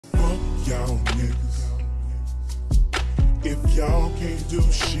y'all niggas. If y'all can't do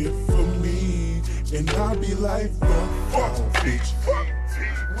shit for me, and I be like, fuck y'all bitches.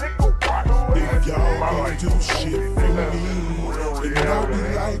 If y'all can't do shit for me, and I be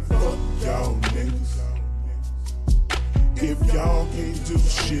like, fuck y'all niggas. If y'all can't do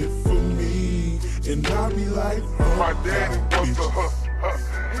shit for me, and I be like, fuck my daddy was a hustler.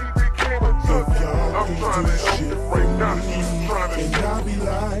 He became a if junkie. y'all I'm can't trying do to help shit him for right now. me, He's trying to and I be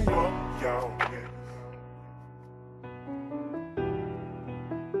like, fuck y'all niggas.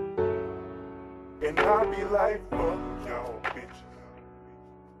 And I be like, fuck y'all bitches.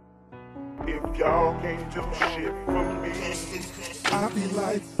 If y'all can't do shit for me, I be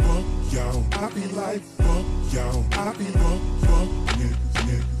like, fuck y'all. I be like, fuck y'all. I be fuck niggas.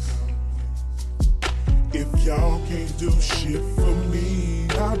 If y'all can't do shit for me,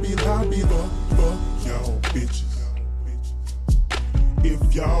 I be fuck y'all bitches.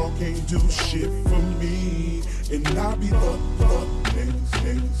 If y'all can't do shit for me, and I be fuck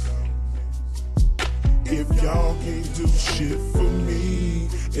niggas. If y'all can't do shit for me,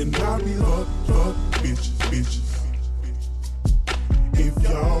 and I be fuck bitches. If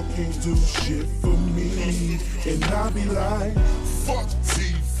y'all can't do shit for me, and I be like, fuck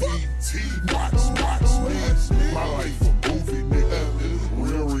TV, watch me. My life a movie, nigga,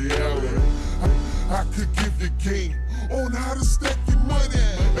 real reality. I could give you game on how to stack your money.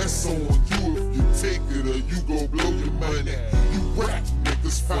 That's on you if you take it or you gon' blow your money. You rap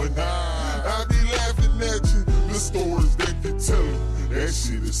niggas funny. I be laughing at you, the stories that you tellin'. That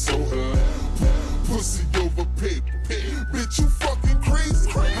shit is so pussy over paper. Bitch, you fucking crazy.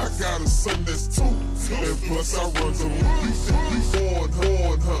 I got a son that's 2, and plus I run some. You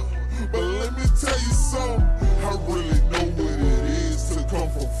on her. But let me tell you something, I really know what it is to come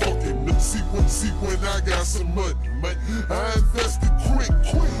from fucking see when I got some money, I invested quick,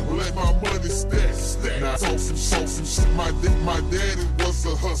 let my money stack. Now talk some shit, my daddy was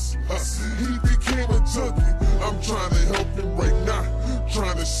a hustler, he became a junkie, I'm trying to help him right now,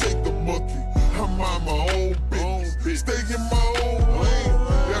 trying to shake the monkey, I mind my own business, stay in my own lane,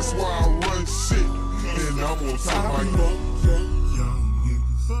 that's why I run shit, and I'm on top of my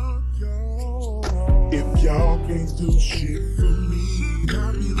if y'all can't do shit for me, I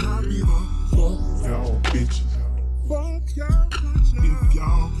be fuck y'all bitches. If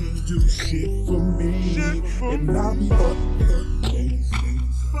y'all can't do shit for me, and I be fuck niggas.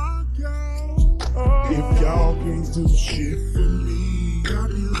 If y'all can't do shit for me, I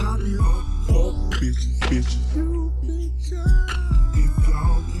be fuck bitches. If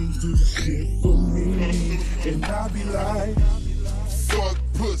y'all can't do shit for me, and I be like, fuck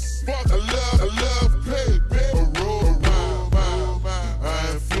pussy, I love pay, a roll around, I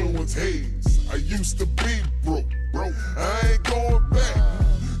influence haze, I used to be broke, I ain't going back,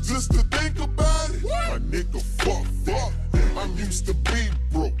 just to think about it, my nigga fuck that, I'm used to be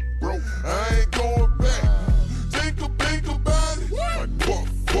broke, I ain't going back, think about it, my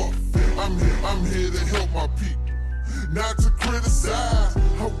fuck that, I'm here to help my people, not to criticize,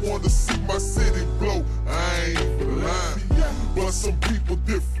 I wanna see my city blow, I ain't even lying, but some people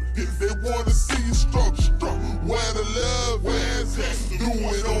different. They wanna see you struggle. Where the love is, do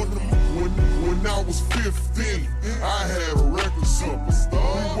it on them. When I was 15, I had a record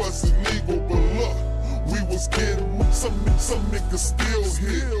superstar. We wasn't legal, but look, we was getting some niggas still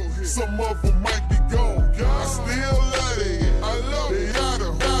here. Some of them might be gone. I still love it. I love it. Yada.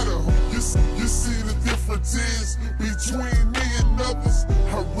 You see the difference is between me and others.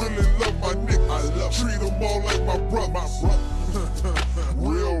 I really love my niggas. Treat them all like my brothers.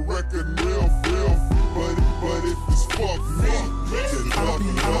 Real record, real feel, but if it's fuck me, then fuck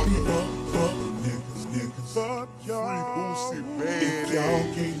niggas. Fuck y'all. If y'all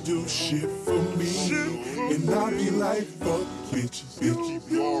can't do shit for me, and I be like, fuck bitches.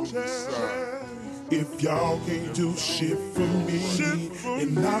 If y'all can't do shit for me,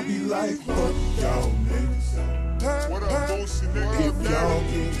 and I be like, fuck y'all niggas. What up, Moosey, nigga? If y'all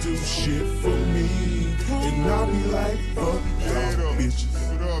can't do shit for me, and I be like, fuck y'all bitches.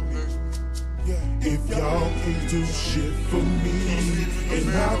 What up, nigga? If y'all can't do shit for me, and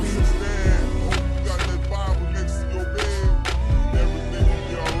I be